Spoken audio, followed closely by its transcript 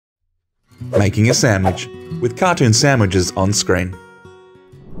Making a sandwich, with cartoon sandwiches on screen.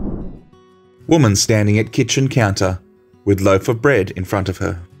 Woman standing at kitchen counter, with loaf of bread in front of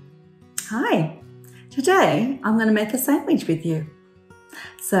her. Hi, today I'm going to make a sandwich with you.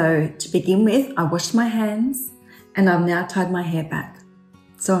 So to begin with, I washed my hands and I've now tied my hair back.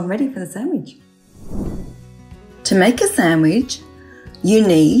 So I'm ready for the sandwich. To make a sandwich, you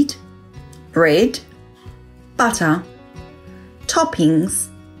need bread, butter, toppings,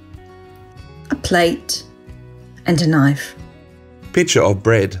 a plate and a knife. Picture of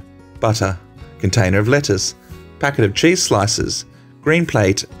bread, butter, container of lettuce, packet of cheese slices, green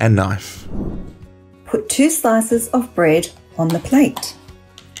plate and knife. Put 2 slices of bread on the plate.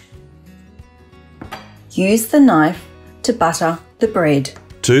 Use the knife to butter the bread.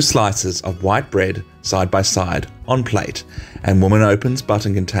 2 slices of white bread side by side on plate, and woman opens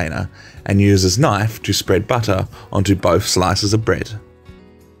button container and uses knife to spread butter onto both slices of bread.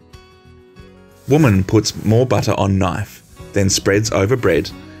 Woman puts more butter on knife, then spreads over bread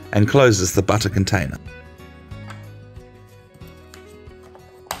and closes the butter container.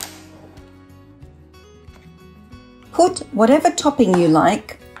 Put whatever topping you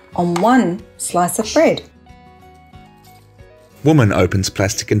like on 1 slice of bread. Woman opens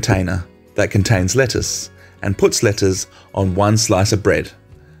plastic container that contains lettuce and puts lettuce on 1 slice of bread,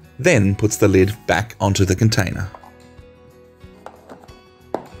 then puts the lid back onto the container.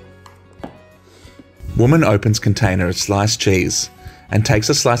 Woman opens container of sliced cheese and takes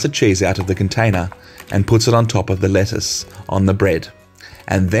a slice of cheese out of the container and puts it on top of the lettuce on the bread,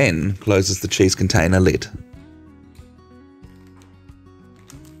 and then closes the cheese container lid.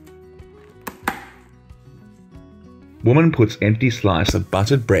 Woman puts empty slice of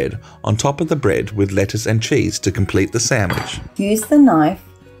buttered bread on top of the bread with lettuce and cheese to complete the sandwich. Use the knife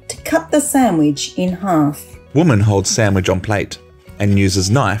to cut the sandwich in half. Woman holds sandwich on plate and uses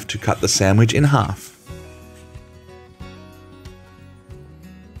knife to cut the sandwich in half.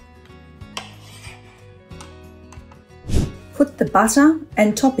 Put the butter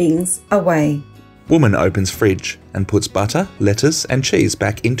and toppings away. Woman opens fridge and puts butter, lettuce and cheese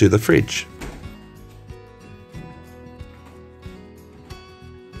back into the fridge.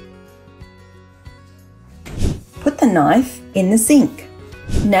 Put the knife in the sink.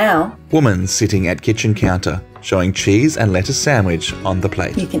 Now, Woman sitting at kitchen counter, showing cheese and lettuce sandwich on the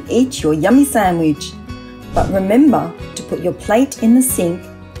plate. you can eat your yummy sandwich, but remember to put your plate in the sink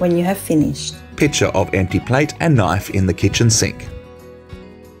when you have finished. Picture of empty plate and knife in the kitchen sink.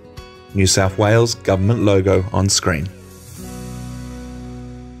 New South Wales government logo on screen.